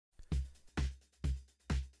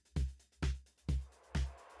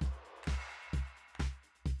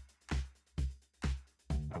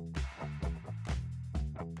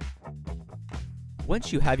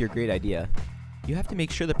Once you have your great idea, you have to make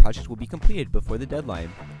sure the project will be completed before the deadline,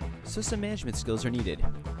 so some management skills are needed.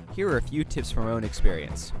 Here are a few tips from our own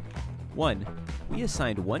experience. 1. We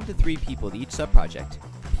assigned 1 to 3 people to each sub-project.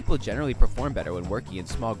 People generally perform better when working in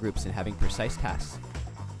small groups and having precise tasks.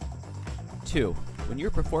 2. When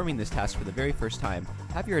you're performing this task for the very first time,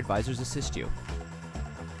 have your advisors assist you.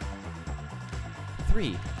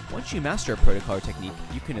 3. Once you master a protocol or technique,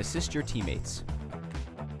 you can assist your teammates.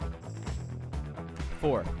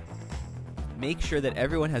 4. Make sure that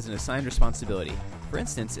everyone has an assigned responsibility. For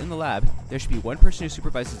instance, in the lab, there should be one person who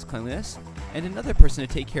supervises cleanliness and another person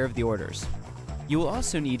to take care of the orders. You will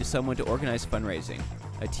also need someone to organize fundraising,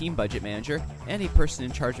 a team budget manager, and a person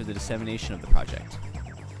in charge of the dissemination of the project.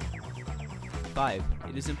 5.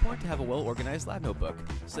 It is important to have a well-organized lab notebook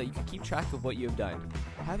so that you can keep track of what you have done.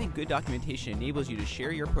 Having good documentation enables you to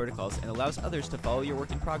share your protocols and allows others to follow your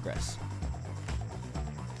work in progress.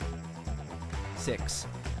 6.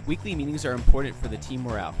 Weekly meetings are important for the team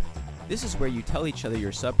morale. This is where you tell each other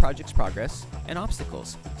your sub-project's progress and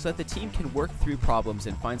obstacles so that the team can work through problems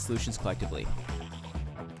and find solutions collectively.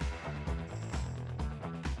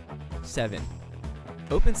 7.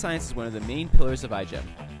 Open science is one of the main pillars of iGEM.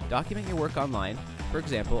 Document your work online, for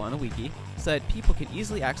example on a wiki, so that people can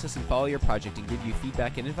easily access and follow your project and give you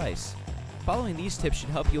feedback and advice. Following these tips should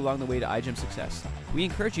help you along the way to iGEM success. We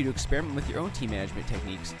encourage you to experiment with your own team management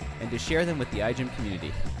techniques and to share them with the iGEM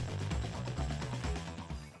community.